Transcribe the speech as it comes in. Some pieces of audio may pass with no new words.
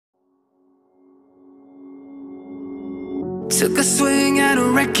Took a swing at a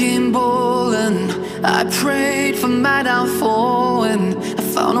wrecking ball and I prayed for my downfall, and I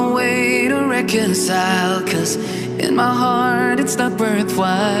found a way to reconcile, 'cause in my heart it's not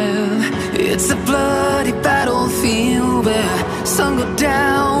worthwhile. It's a bloody battlefield where some go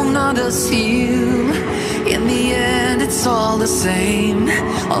down, others heal. In the end it's all the same.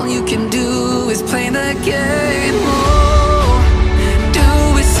 All you can do is play the game. Oh, do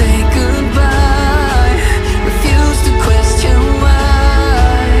we say goodbye? Refuse to question why.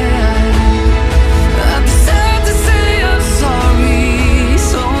 I'm sad to say I'm sorry,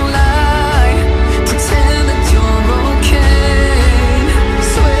 so lie. Pretend that you're okay.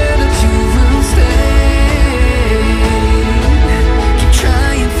 Swear that you will stay. Keep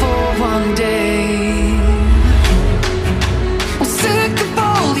trying for one day. I'm sick of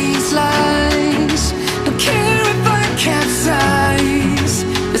all these lies. Don't care if I capsize.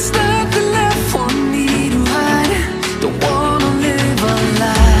 There's nothing left for me to hide. Don't wanna live a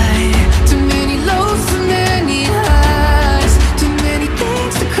lie. Too many lows, too many highs. Too many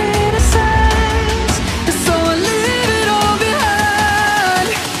things to criticize. And so I leave it all behind.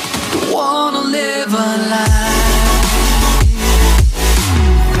 Don't wanna live a lie.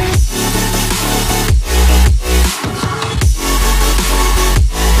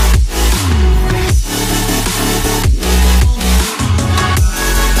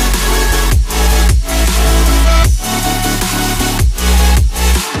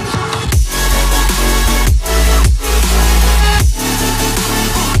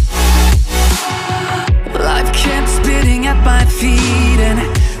 Life kept spitting at my feet and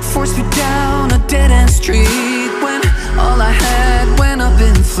forced me down a dead-end street, when all I had went up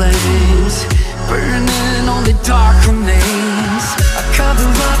in flames, burning only dark remains. I cover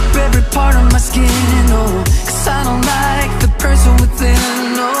up every part of my skin, oh, 'cause I don't like the person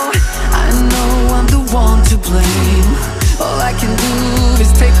within. Oh, I know I'm the one to blame. All I can do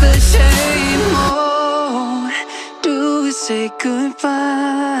is take the shame. Oh, do we say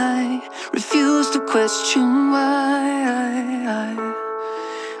goodbye? Refuse to question why.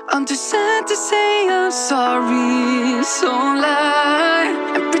 I'm too sad to say I'm sorry, so lie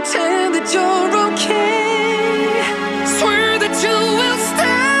and pretend that you're okay. Swear that you will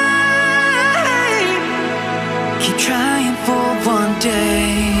stay. Keep trying for one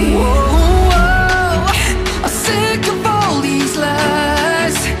day. Whoa, I'm sick of all these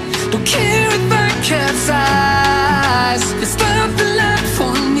lies. Don't care if I capsize. There's nothing left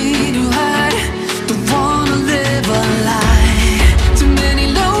for me to hide. Don't wanna live a lie. Too many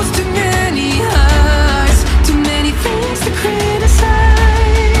lows, too many highs. Too many things to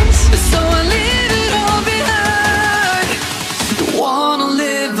criticize. So I leave it all behind. Don't wanna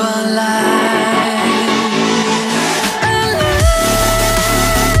live a lie. A lie.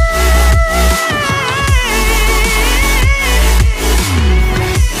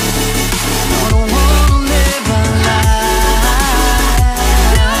 I don't wanna live a lie.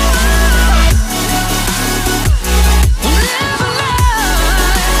 Live a lie.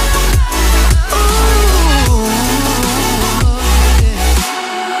 Ooh,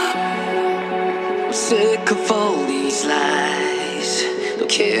 I'm sick of all these lies. Don't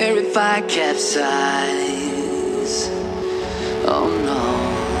care if I capsize. Oh no.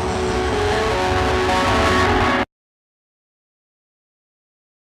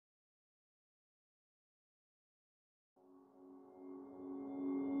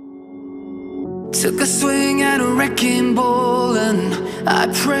 Took a swing at a wrecking ball and I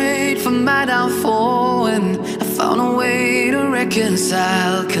prayed for my downfall, and I found a way to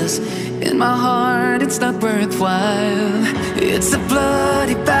reconcile, 'cause in my heart it's not worthwhile. It's a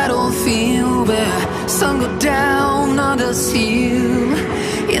bloody battlefield where some go down, others heal.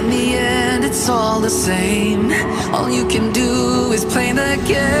 In the end it's all the same. All you can do is play the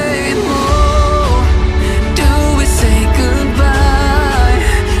game. Oh, do we say goodbye?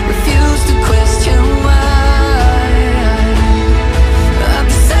 Refuse to question why. I'm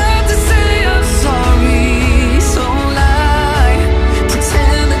sad to say I'm sorry, so lie.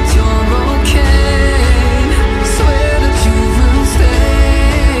 Pretend that you're okay. Swear that you will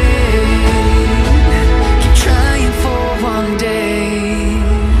stay. Keep trying for one day.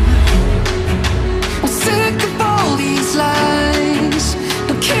 I'm sick of all these lies.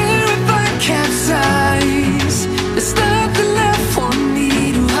 Don't care if I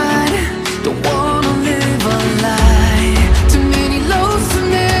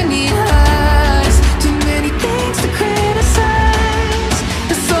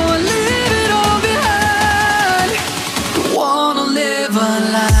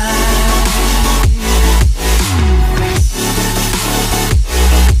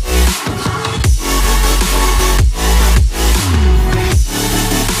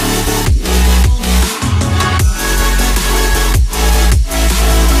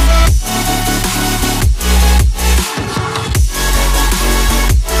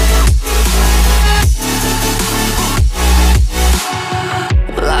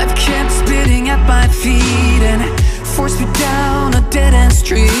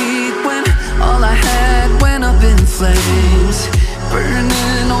flames,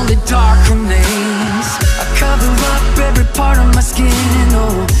 burning only dark remains. I cover up every part of my skin,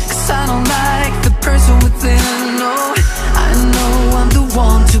 oh, 'cause I don't like the person within, oh. I know I'm the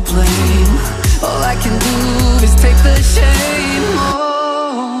one to blame. All I can do is take the shame,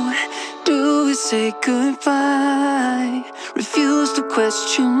 oh. Do we say goodbye? Refuse to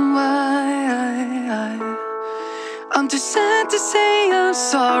question why. I'm too sad to say I'm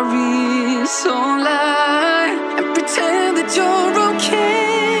sorry, so lie and pretend that you're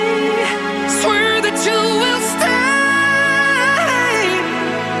okay. Swear that you will stay.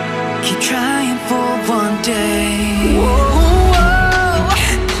 Keep trying for one day. Whoa,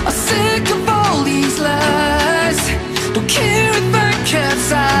 I'm sick of all these lies. Don't care if I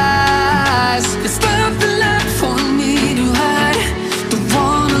capsize. There's nothing left for me to hide. Don't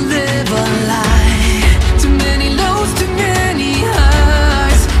wanna live a lie. Too many lows, too many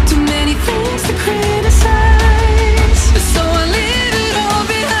highs, too many things to criticize. So I leave it all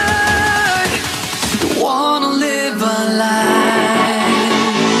behind. Don't wanna live a lie.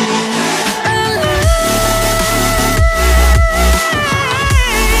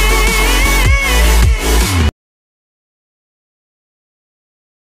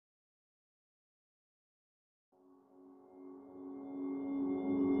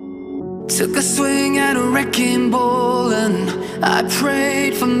 Took a swing at a wrecking ball and I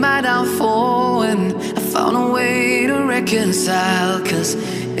prayed for my downfall, and I found a way to reconcile, 'cause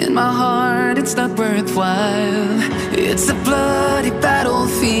in my heart it's not worthwhile. It's a bloody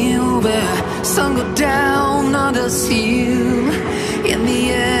battlefield where some go down, others heal. In the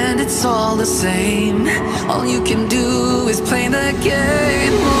end it's all the same. All you can do is play the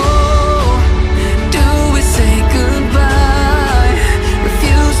game. Oh, do we say goodbye?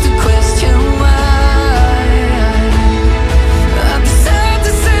 Refuse to question why. I'm sad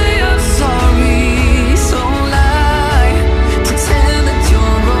to say I'm sorry, so lie, pretend that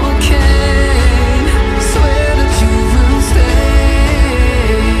you're okay. Swear that you will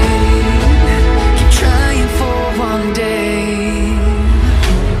stay. Keep trying for one day.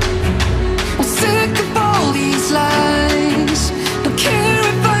 I'm sick of all these lies. Don't care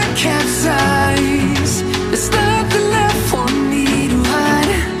if I capsize. There's nothing left for me to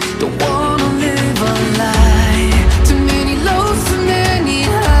hide. Don't wanna live a lie. Too many lows, too many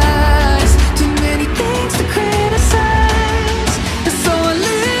highs, too many things to criticize. And so I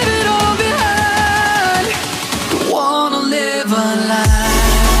leave it all behind. Don't wanna live a lie.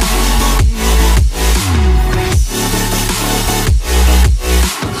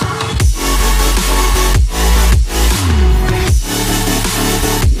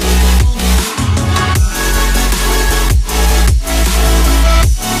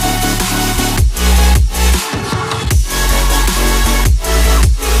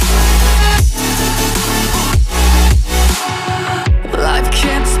 Life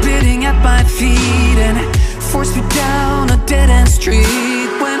kept spitting at my feet and forced me down a dead-end street,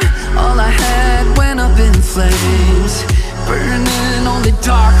 when all I had went up in flames, burning only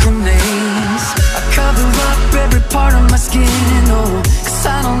dark remains. I cover up every part of my skin, oh, 'cause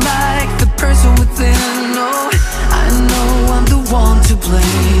I don't like the person within, oh. I know I'm the one to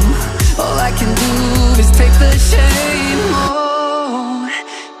blame. All I can do is take the shame, oh.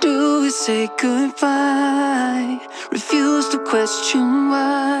 Do we say goodbye? Refuse to question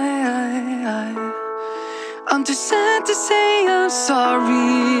why. I'm too sad to say I'm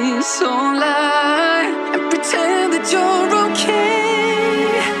sorry, so lie and pretend that you're okay.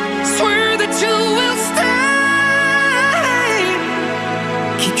 Swear that you will stay.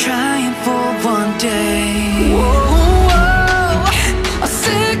 Keep trying for one day. Whoa, I'm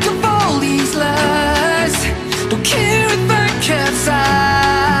sick of all these lies. Don't care if I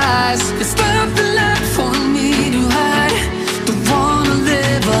capsize. There's nothing left for me to hide. Don't wanna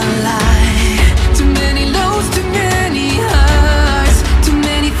live a lie. Too many lows, too many highs, too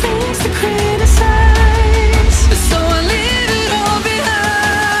many things to criticize. So I leave it all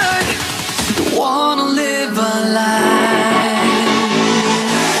behind. Don't wanna live a lie.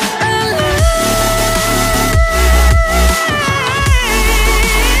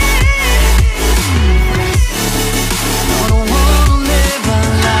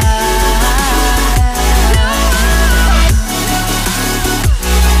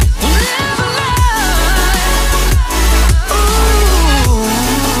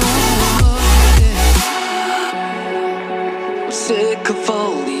 Sick of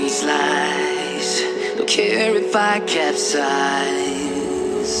all these lies. Don't care if I capsize.